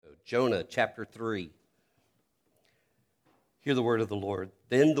Jonah chapter 3. Hear the word of the Lord.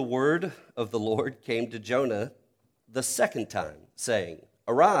 Then the word of the Lord came to Jonah the second time, saying,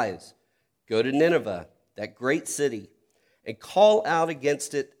 Arise, go to Nineveh, that great city, and call out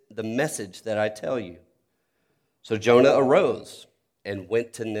against it the message that I tell you. So Jonah arose and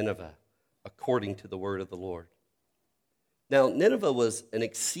went to Nineveh, according to the word of the Lord. Now Nineveh was an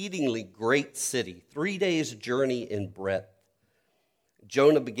exceedingly great city, 3 days' journey in breadth.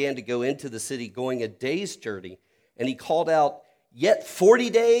 Jonah began to go into the city, going a day's journey, and he called out, Yet 40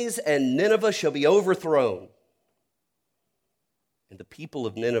 days, and Nineveh shall be overthrown. And the people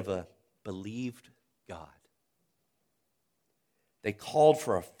of Nineveh believed God. They called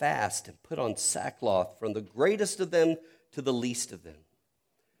for a fast and put on sackcloth, from the greatest of them to the least of them.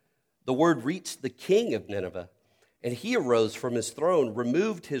 The word reached the king of Nineveh, and he arose from his throne,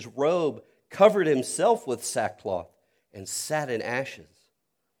 removed his robe, covered himself with sackcloth, and sat in ashes.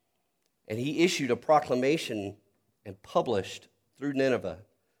 And he issued a proclamation and published through Nineveh,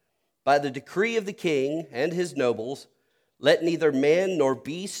 by the decree of the king and his nobles, let neither man nor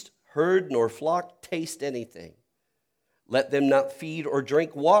beast, herd nor flock taste anything. Let them not feed or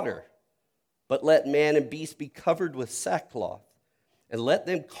drink water, but let man and beast be covered with sackcloth, and let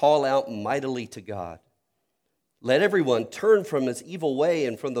them call out mightily to God. Let everyone turn from his evil way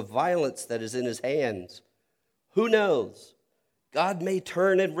and from the violence that is in his hands. Who knows? God may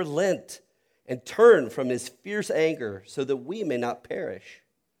turn and relent and turn from his fierce anger so that we may not perish.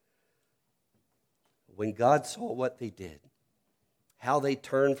 When God saw what they did, how they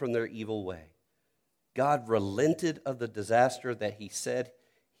turned from their evil way, God relented of the disaster that he said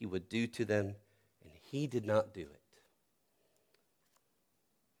he would do to them, and he did not do it.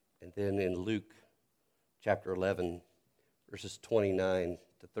 And then in Luke chapter 11, verses 29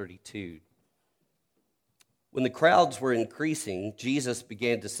 to 32, when the crowds were increasing, Jesus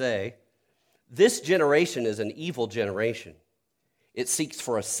began to say, This generation is an evil generation. It seeks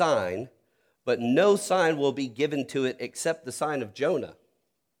for a sign, but no sign will be given to it except the sign of Jonah.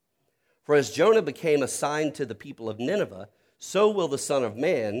 For as Jonah became a sign to the people of Nineveh, so will the Son of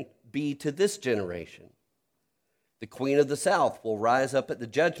Man be to this generation. The queen of the south will rise up at the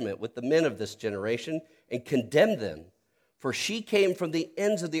judgment with the men of this generation and condemn them, for she came from the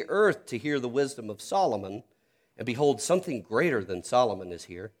ends of the earth to hear the wisdom of Solomon, and behold, something greater than Solomon is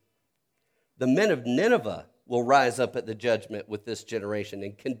here. The men of Nineveh will rise up at the judgment with this generation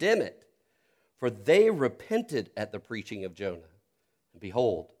and condemn it, for they repented at the preaching of Jonah. And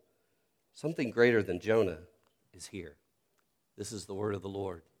behold, something greater than Jonah is here. This is the word of the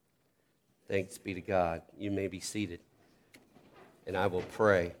Lord. Thanks be to God. You may be seated, and I will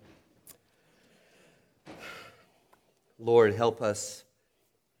pray. Lord, help us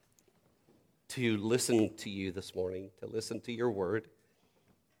to listen to you this morning, to listen to your word,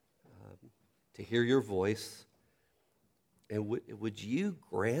 to hear your voice. And would you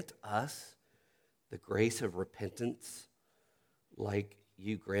grant us the grace of repentance like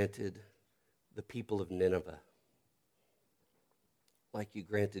you granted the people of Nineveh, like you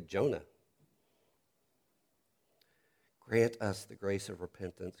granted Jonah? Grant us the grace of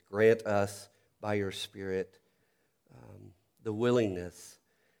repentance. Grant us, by your Spirit, the willingness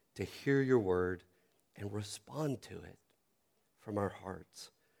to hear your word and respond to it from our hearts,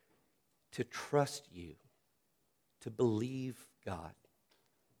 to trust you, to believe God.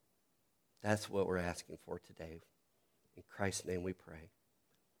 That's what we're asking for today. In Christ's name we pray.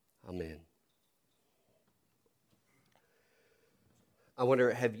 Amen. I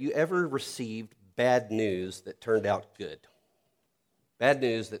wonder, have you ever received bad news that turned out good? Bad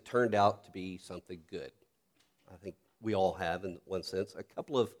news that turned out to be something good. I think we all have, in one sense. A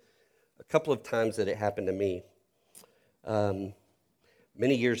couple of times that it happened to me.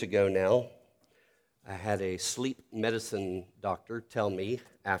 Many years ago now, I had a sleep medicine doctor tell me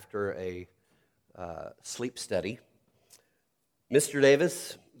after a sleep study, Mr.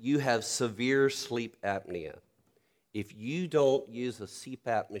 Davis, you have severe sleep apnea. If you don't use a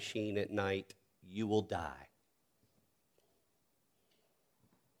CPAP machine at night, you will die.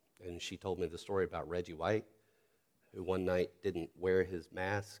 And she told me the story about Reggie White, who one night didn't wear his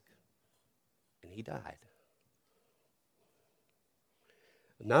mask, and he died.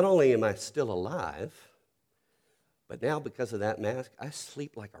 Not only am I still alive, but now because of that mask, I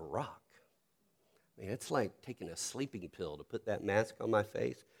sleep like a rock. I mean, it's like taking a sleeping pill to put that mask on my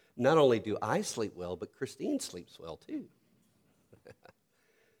face. Not only do I sleep well, but Christine sleeps well too.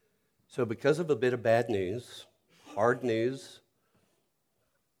 So because of a bit of bad news, hard news,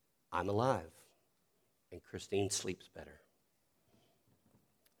 I'm alive, and Christine sleeps better.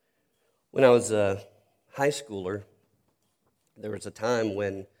 When I was a high schooler, there was a time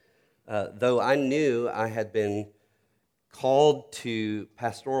when Though I knew I had been called to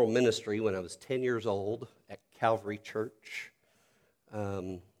pastoral ministry when I was 10 years old at Calvary Church.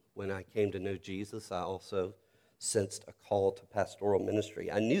 When I came to know Jesus, I also sensed a call to pastoral ministry.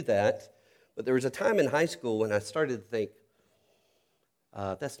 I knew that, but there was a time in high school when I started to think,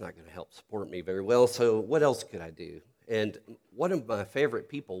 that's not going to help support me very well, so what else could I do? And one of my favorite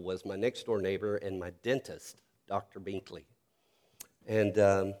people was my next door neighbor and my dentist, Dr. Binkley. And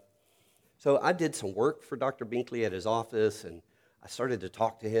so I did some work for Dr. Binkley at his office, and I started to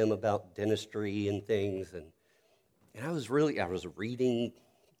talk to him about dentistry and things, and I was reading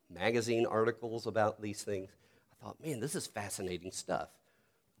magazine articles about these things. I thought, man, this is fascinating stuff.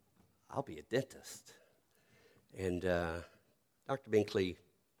 I'll be a dentist. And Dr. Binkley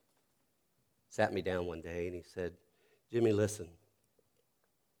sat me down one day and he said, Jimmy, listen,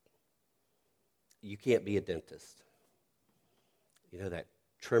 you can't be a dentist. You know that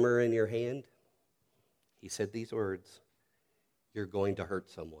trimmer in your hand? He said these words, you're going to hurt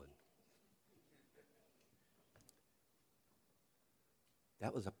someone.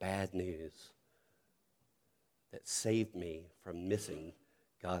 That was a bad news that saved me from missing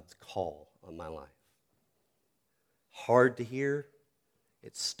God's call on my life. Hard to hear.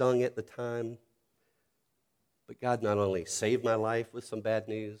 It stung at the time. But God not only saved my life with some bad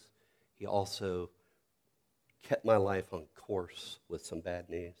news, he also kept my life on course with some bad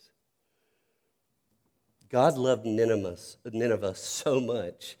news. God loved Nineveh so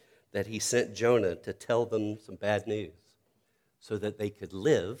much that he sent Jonah to tell them some bad news so that they could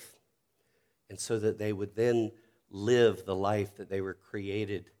live and so that they would then live the life that they were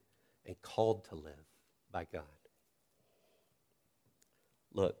created and called to live by God.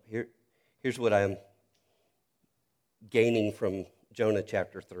 Look, here's what I'm gaining from Jonah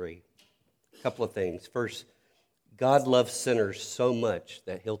chapter 3. A couple of things. First, God loves sinners so much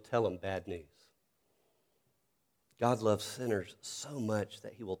that he'll tell them bad news. God loves sinners so much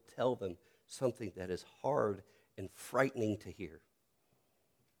that he will tell them something that is hard and frightening to hear.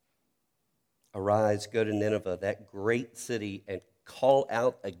 Arise, go to Nineveh, that great city, and call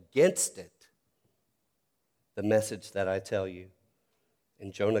out against it the message that I tell you.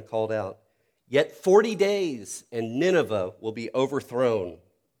 And Jonah called out, yet 40 days and Nineveh will be overthrown.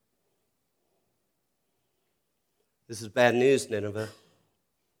 This is bad news, Nineveh.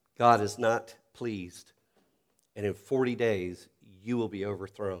 God is not pleased. And in 40 days, you will be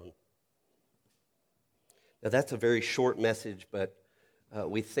overthrown. Now, that's a very short message, but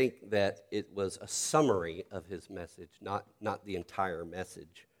we think that it was a summary of his message, not the entire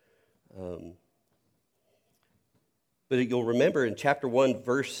message. But you'll remember in chapter 1,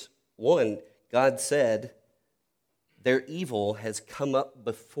 verse 1, God said, their evil has come up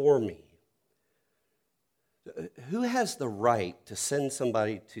before me. Who has the right to send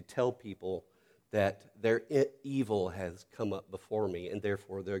somebody to tell people that their evil has come up before me and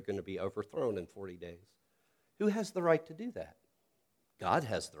therefore they're going to be overthrown in 40 days? Who has the right to do that? God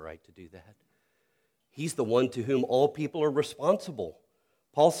has the right to do that. He's the one to whom all people are responsible.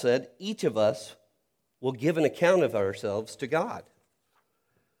 Paul said, each of us will give an account of ourselves to God.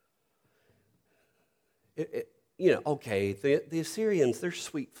 The Assyrians, they're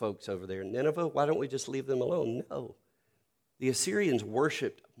sweet folks over there in Nineveh. Why don't we just leave them alone? No. The Assyrians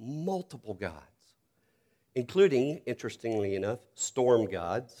worshipped multiple gods, including, interestingly enough, storm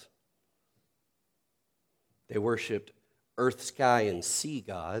gods. They worshipped earth, sky, and sea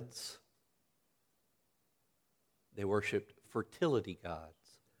gods. They worshipped fertility gods.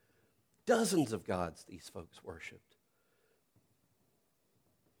 Dozens of gods these folks worshipped.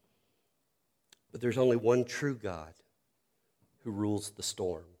 But there's only one true God who rules the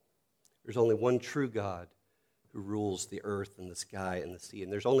storm. There's only one true God who rules the earth and the sky and the sea.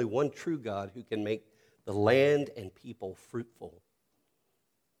 And there's only one true God who can make the land and people fruitful.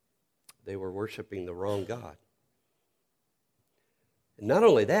 They were worshiping the wrong God. And not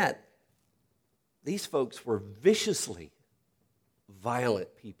only that, these folks were viciously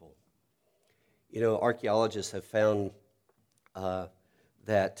violent people. You know, archaeologists have found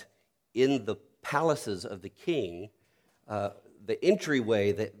that in the palaces of the king, the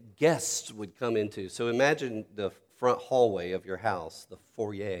entryway that guests would come into. So imagine the front hallway of your house, the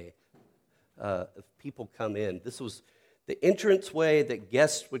foyer. If people come in, this was the entranceway that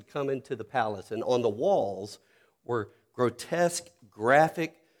guests would come into the palace. And on the walls were grotesque,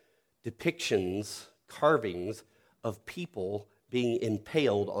 graphic depictions, carvings of people being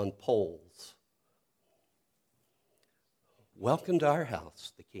impaled on poles. Welcome to our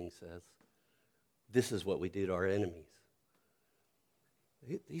house, the king says. This is what we do to our enemies.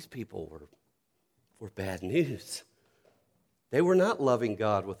 These people were bad news. They were not loving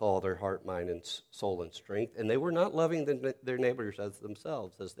God with all their heart, mind, and soul and strength, and they were not loving their neighbors as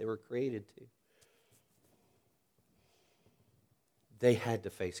themselves, as they were created to. They had to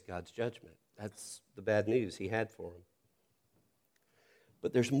face God's judgment. That's the bad news he had for them.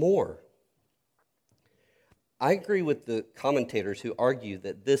 But there's more. I agree with the commentators who argue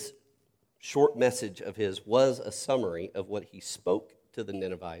that this short message of his was a summary of what he spoke to the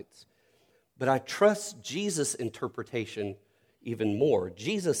Ninevites. But I trust Jesus' interpretation even more.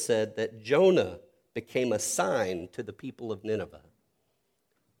 Jesus said that Jonah became a sign to the people of Nineveh.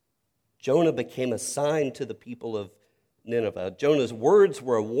 Jonah became a sign to the people of Nineveh. Jonah's words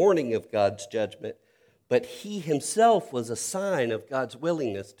were a warning of God's judgment, but he himself was a sign of God's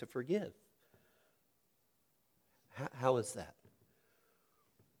willingness to forgive. How is that?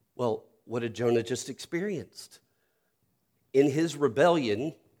 Well, what had Jonah just experienced? In his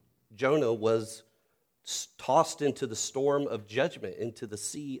rebellion, Jonah was tossed into the storm of judgment, into the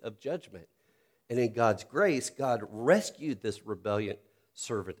sea of judgment. And in God's grace, God rescued this rebellious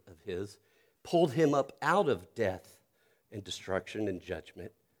servant of his, pulled him up out of death and destruction and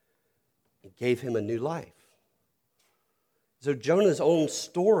judgment, and gave him a new life. So Jonah's own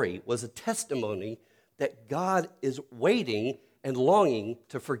story was a testimony that God is waiting and longing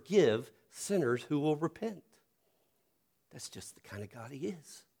to forgive sinners who will repent. That's just the kind of God he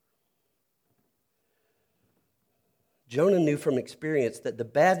is. Jonah knew from experience that the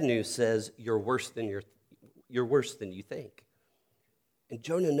bad news says you're worse than you think. And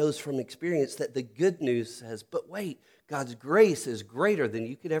Jonah knows from experience that the good news says, but wait, God's grace is greater than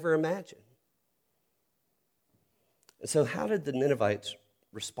you could ever imagine. And so how did the Ninevites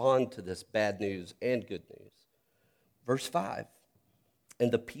respond to this bad news and good news? Verse 5,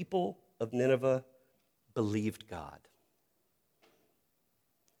 and the people of Nineveh believed God.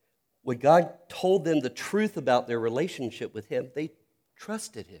 When God told them the truth about their relationship with him, they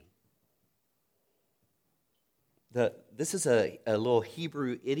trusted him. This is a little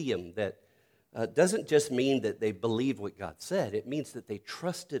Hebrew idiom that doesn't just mean that they believed what God said. It means that they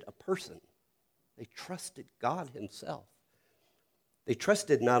trusted a person. They trusted God himself. They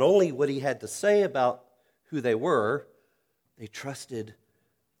trusted not only what he had to say about who they were, they trusted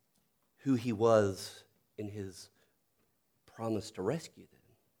who he was in his promise to rescue them.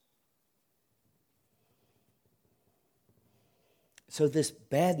 So this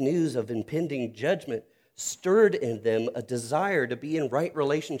bad news of impending judgment stirred in them a desire to be in right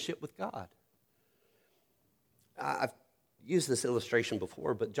relationship with God. I've used this illustration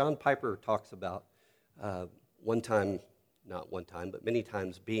before, but John Piper talks about many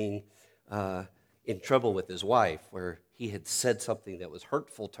times being in trouble with his wife, where he had said something that was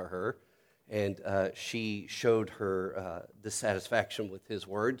hurtful to her, and she showed her dissatisfaction with his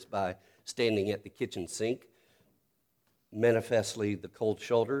words by standing at the kitchen sink, manifestly the cold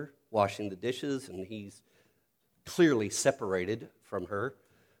shoulder, washing the dishes, and he's clearly separated from her,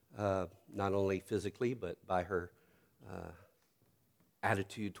 not only physically, but by her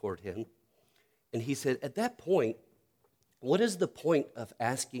attitude toward him. And he said, at that point, what is the point of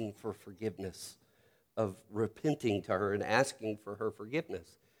asking for forgiveness, of repenting to her and asking for her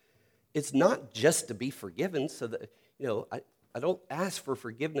forgiveness? It's not just to be forgiven so that, I don't ask for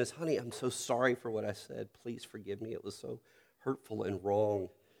forgiveness. Honey, I'm so sorry for what I said. Please forgive me. It was so hurtful and wrong.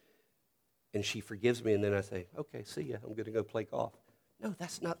 And she forgives me, and then I say, okay, see ya. I'm going to go play golf. No,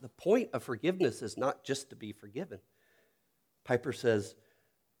 that's not the point of forgiveness. Is not just to be forgiven. Piper says,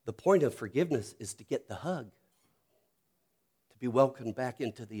 the point of forgiveness is to get the hug, to be welcomed back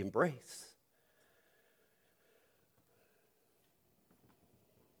into the embrace.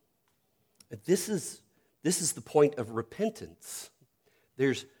 This is the point of repentance.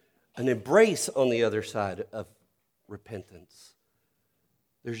 There's an embrace on the other side of repentance.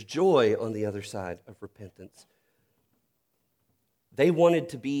 There's joy on the other side of repentance. They wanted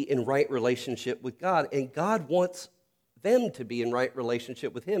to be in right relationship with God, and God wants them to be in right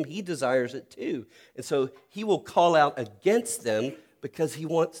relationship with him. He desires it too. And so he will call out against them because he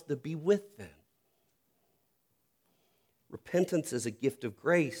wants to be with them. Repentance is a gift of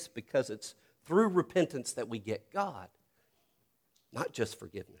grace because it's through repentance that we get God, not just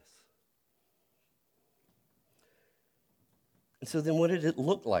forgiveness. And so then what did it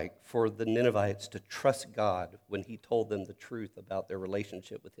look like for the Ninevites to trust God when he told them the truth about their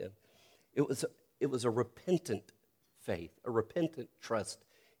relationship with him? It was a repentant faith, a repentant trust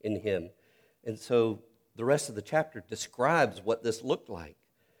in him. And so the rest of the chapter describes what this looked like.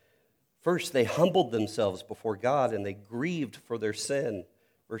 First, they humbled themselves before God and they grieved for their sin.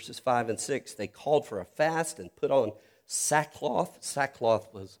 Verses 5 and 6, they called for a fast and put on sackcloth.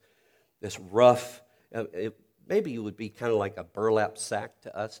 Sackcloth was this rough, maybe it would be kind of like a burlap sack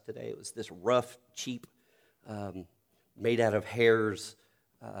to us today. It was this rough, cheap, made out of hairs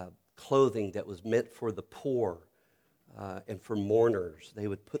clothing that was meant for the poor and for mourners. They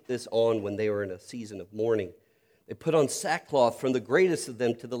would put this on when they were in a season of mourning. They put on sackcloth from the greatest of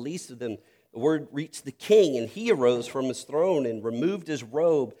them to the least of them. The word reached the king, and he arose from his throne and removed his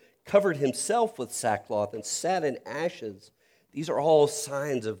robe, covered himself with sackcloth, and sat in ashes. These are all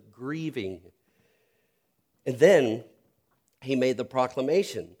signs of grieving. And then he made the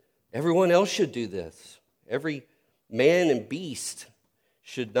proclamation. Everyone else should do this. Every man and beast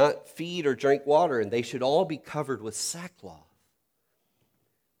should not feed or drink water, and they should all be covered with sackcloth.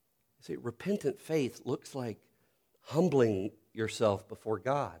 See, repentant faith looks like humbling yourself before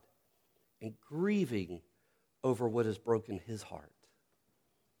God and grieving over what has broken his heart.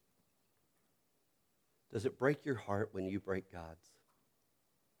 Does it break your heart when you break God's?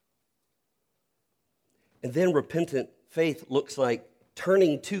 And then repentant faith looks like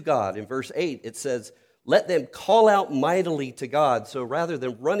turning to God. In verse 8, it says, let them call out mightily to God. So rather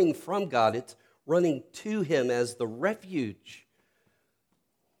than running from God, it's running to him as the refuge.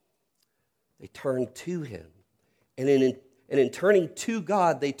 They turn to him. And in turning to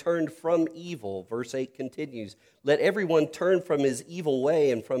God, they turned from evil. Verse 8 continues, let everyone turn from his evil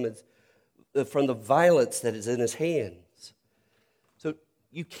way and from the violence that is in his hands. So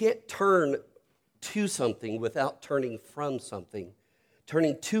you can't turn to something without turning from something.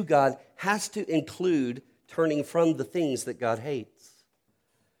 Turning to God has to include turning from the things that God hates.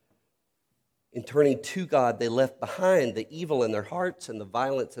 In turning to God, they left behind the evil in their hearts and the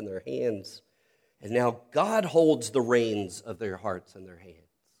violence in their hands. And now God holds the reins of their hearts and their hands.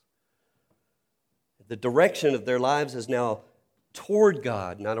 The direction of their lives is now toward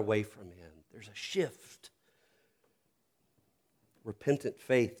God, not away from him. There's a shift. Repentant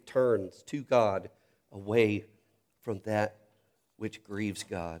faith turns to God away from that which grieves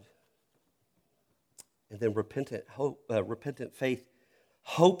God. And then repentant faith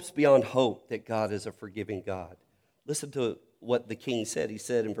hopes beyond hope that God is a forgiving God. Listen to what the king said. He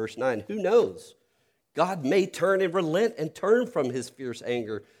said in verse 9, who knows? God may turn and relent and turn from his fierce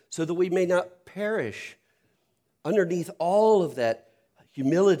anger so that we may not perish. Underneath all of that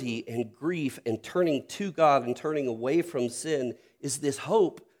humility and grief and turning to God and turning away from sin is this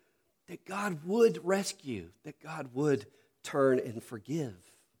hope that God would rescue, that God would turn and forgive.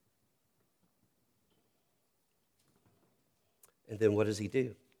 And then what does he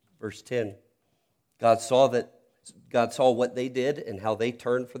do? Verse 10, God saw what they did and how they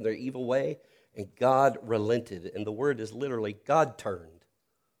turned from their evil way, and God relented. And the word is literally God turned.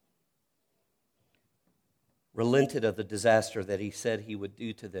 Relented of the disaster that he said he would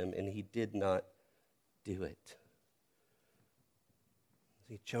do to them, and he did not do it.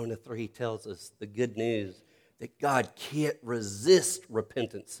 See, Jonah 3 tells us the good news that God can't resist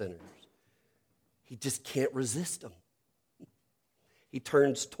repentant sinners. He just can't resist them. He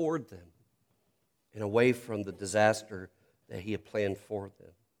turns toward them and away from the disaster that he had planned for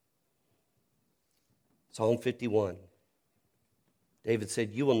them. Psalm 51. David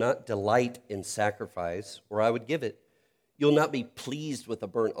said, you will not delight in sacrifice, or I would give it. You'll not be pleased with a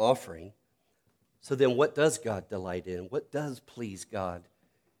burnt offering. So then what does God delight in? What does please God?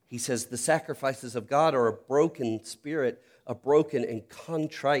 He says, the sacrifices of God are a broken spirit, a broken and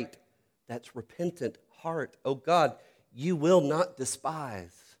contrite, that's repentant heart. Oh God, you will not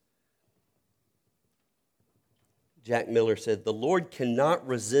despise. Jack Miller said, the Lord cannot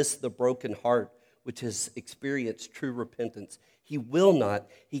resist the broken heart which has experienced true repentance. He will not,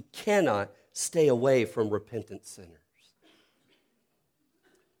 he cannot stay away from repentant sinners.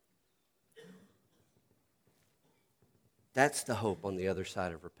 That's the hope on the other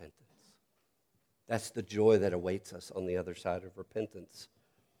side of repentance. That's the joy that awaits us on the other side of repentance.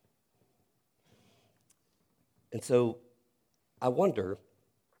 And so I wonder,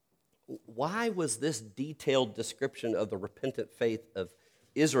 why was this detailed description of the repentant faith of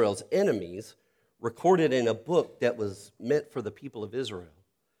Israel's enemies recorded in a book that was meant for the people of Israel?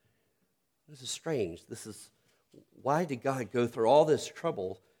 This is strange. Why did God go through all this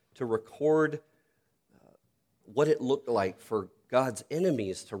trouble to record what it looked like for God's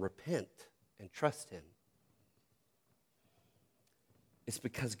enemies to repent and trust him? It's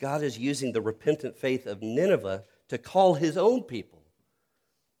because God is using the repentant faith of Nineveh to call his own people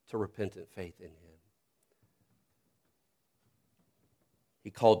to repentant faith in him.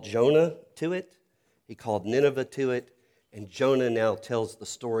 He called Jonah to it. He called Nineveh to it. And Jonah now tells the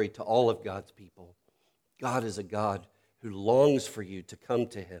story to all of God's people. God is a God who longs for you to come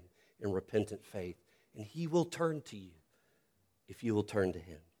to him in repentant faith. And he will turn to you if you will turn to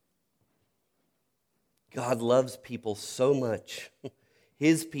him. God loves people so much,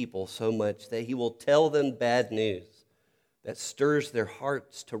 his people so much, that he will tell them bad news that stirs their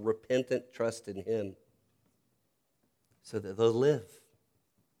hearts to repentant trust in him so that they'll live.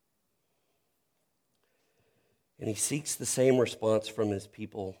 And he seeks the same response from his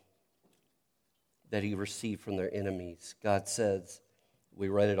people that he received from their enemies. God says, we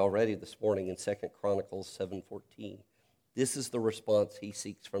read it already this morning in 2 Chronicles 7:14. This is the response he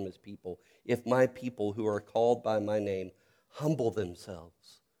seeks from his people. If my people who are called by my name humble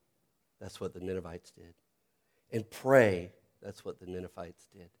themselves, that's what the Ninevites did, and pray, that's what the Ninevites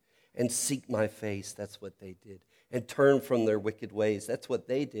did, and seek my face, that's what they did, and turn from their wicked ways, that's what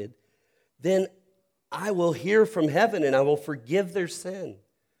they did, then I will hear from heaven and I will forgive their sin.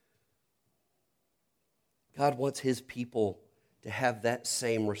 God wants his people to have that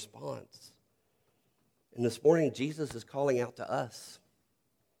same response. And this morning, Jesus is calling out to us.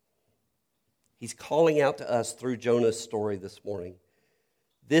 He's calling out to us through Jonah's story this morning.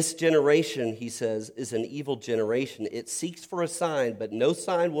 This generation, he says, is an evil generation. It seeks for a sign, but no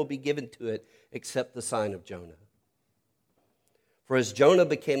sign will be given to it except the sign of Jonah. For as Jonah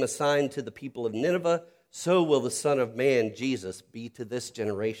became a sign to the people of Nineveh, so will the Son of Man, Jesus, be to this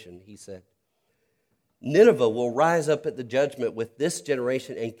generation, he said. Nineveh will rise up at the judgment with this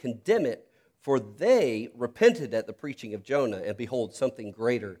generation and condemn it, for they repented at the preaching of Jonah, and behold, something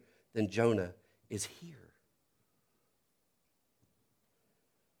greater than Jonah is here.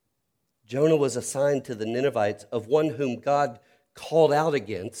 Jonah was a sign to the Ninevites of one whom God called out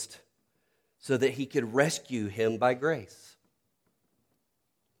against so that he could rescue him by grace.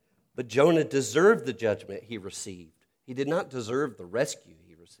 But Jonah deserved the judgment he received. He did not deserve the rescue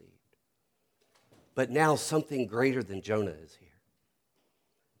he received. But now something greater than Jonah is here.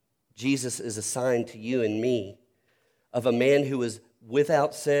 Jesus is a sign to you and me of a man who was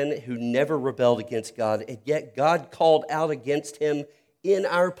without sin, who never rebelled against God, and yet God called out against him in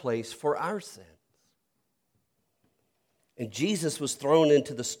our place for our sins. And Jesus was thrown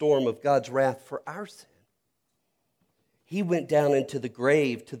into the storm of God's wrath for our sin. He went down into the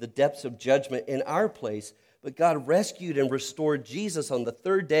grave, to the depths of judgment in our place, but God rescued and restored Jesus on the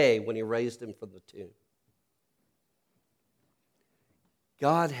third day when he raised him from the tomb.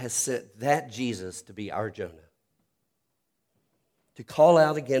 God has sent that Jesus to be our Jonah, to call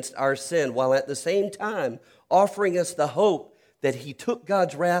out against our sin, while at the same time offering us the hope that he took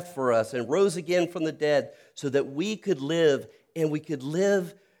God's wrath for us and rose again from the dead so that we could live, and we could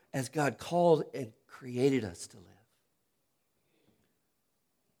live as God called and created us to live.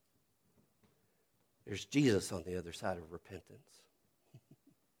 There's Jesus on the other side of repentance.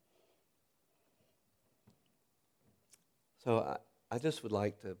 So I just would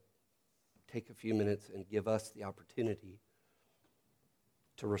like to take a few minutes and give us the opportunity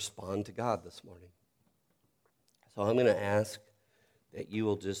to respond to God this morning. So I'm going to ask that you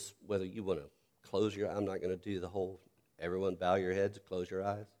will just, whether you want to close your eyes, I'm not going to do the whole, everyone bow your heads, close your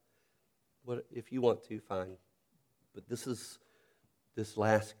eyes. If you want to, fine. But this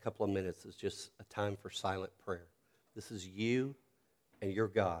last couple of minutes is just a time for silent prayer. This is you and your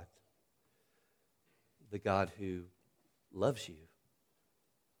God, the God who loves you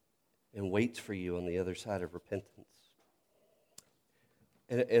and waits for you on the other side of repentance.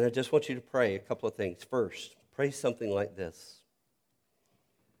 And I just want you to pray a couple of things. First, pray something like this.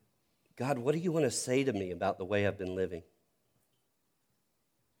 God, what do you want to say to me about the way I've been living?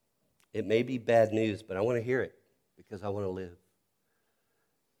 It may be bad news, but I want to hear it because I want to live.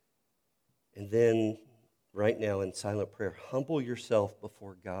 And then, right now in silent prayer, humble yourself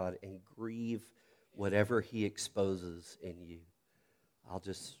before God and grieve whatever he exposes in you. I'll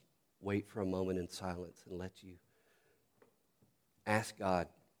just wait for a moment in silence and let you ask God,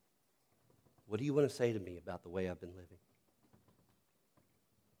 what do you want to say to me about the way I've been living?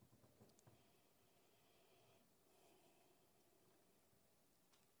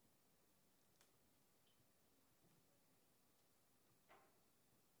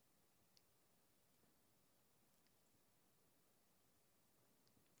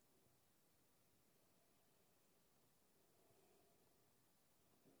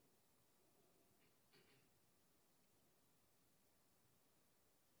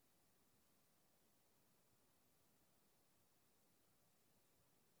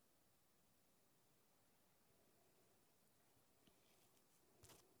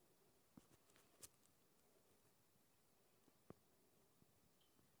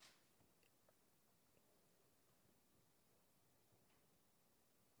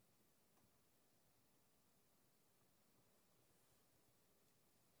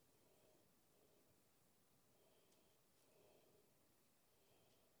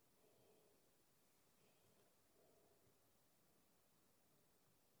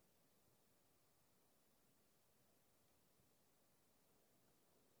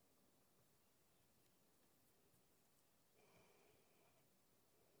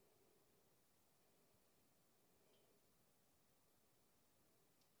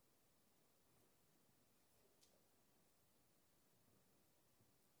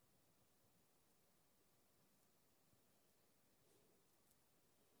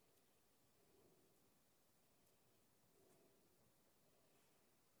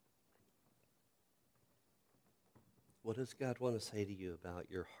 What does God want to say to you about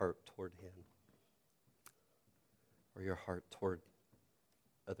your heart toward Him or your heart toward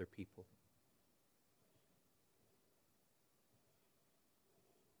other people?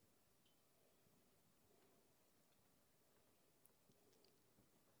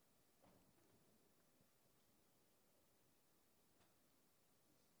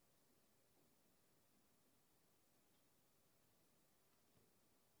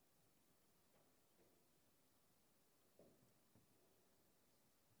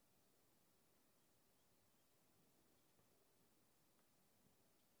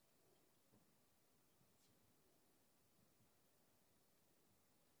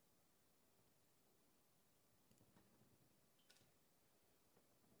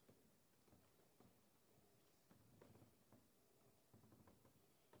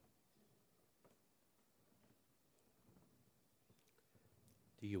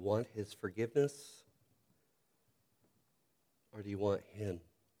 Do you want His forgiveness or do you want Him?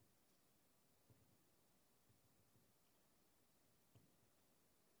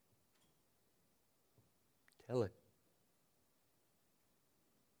 Tell it.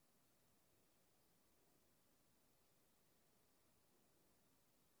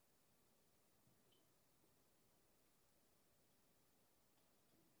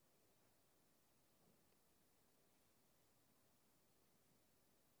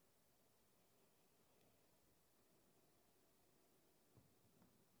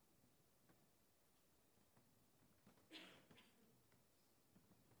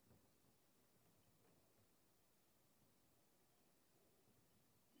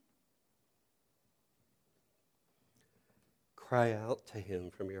 Cry out to Him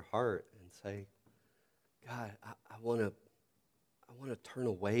from your heart and say, God, I want to turn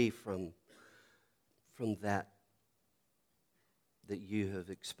away from that you have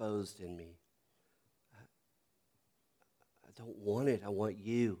exposed in me. I don't want it. I want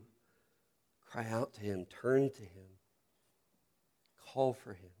you. Cry out to Him. Turn to Him. Call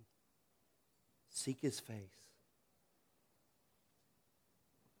for Him. Seek His face.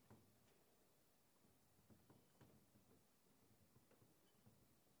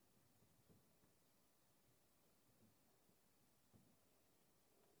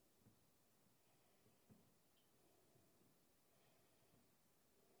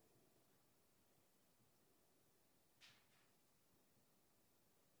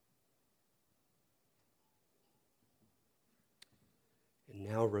 And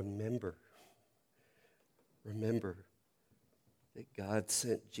now remember that God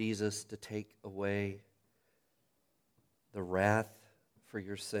sent Jesus to take away the wrath for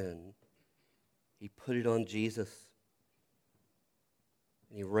your sin. He put it on Jesus.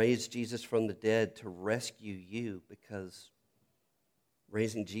 And He raised Jesus from the dead to rescue you, because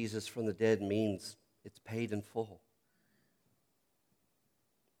raising Jesus from the dead means it's paid in full.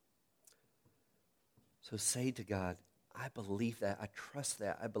 So say to God, I believe that. I trust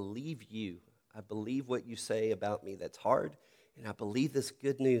that. I believe you. I believe what you say about me that's hard, and I believe this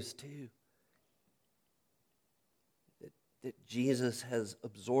good news too. That Jesus has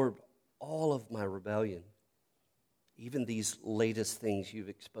absorbed all of my rebellion, even these latest things you've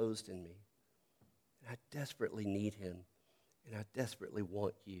exposed in me. And I desperately need Him, and I desperately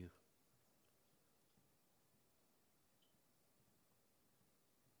want you.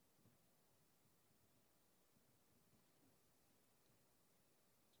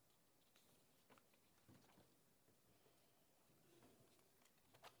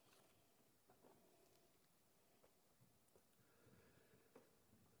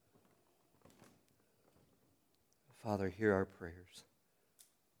 Father, hear our prayers.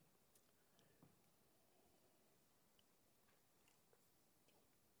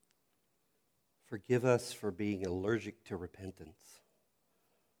 Forgive us for being allergic to repentance.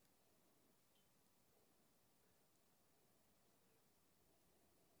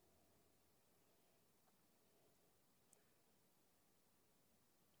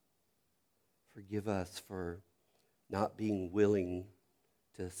 Forgive us for not being willing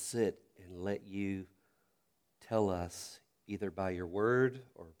to sit and let you tell us, either by your word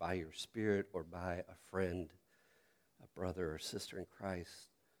or by your spirit or by a friend, a brother or sister in Christ,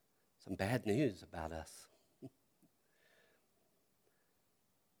 some bad news about us.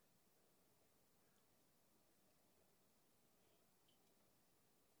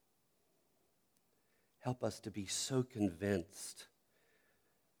 Help us to be so convinced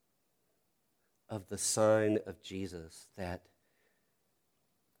of the sign of Jesus that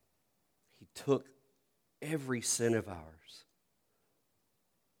He took every sin of ours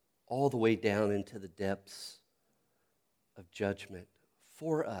all the way down into the depths of judgment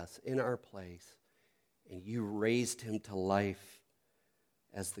for us in our place, and you raised him to life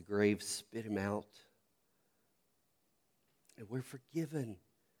as the grave spit him out. And we're forgiven.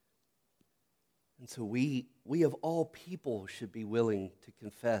 And so we of all people should be willing to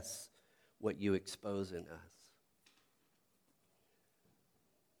confess what you expose in us.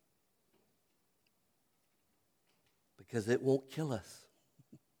 Because it won't kill us.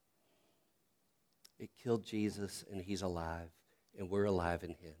 It killed Jesus, and he's alive, and we're alive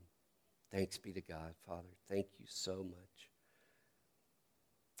in him. Thanks be to God, Father. Thank you so much.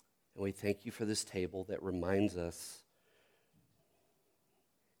 And we thank you for this table that reminds us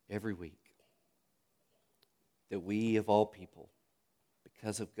every week that we, of all people,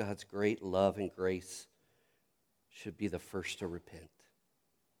 because of God's great love and grace, should be the first to repent.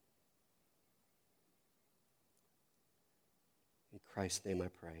 In Christ's name I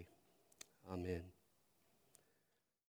pray. Amen.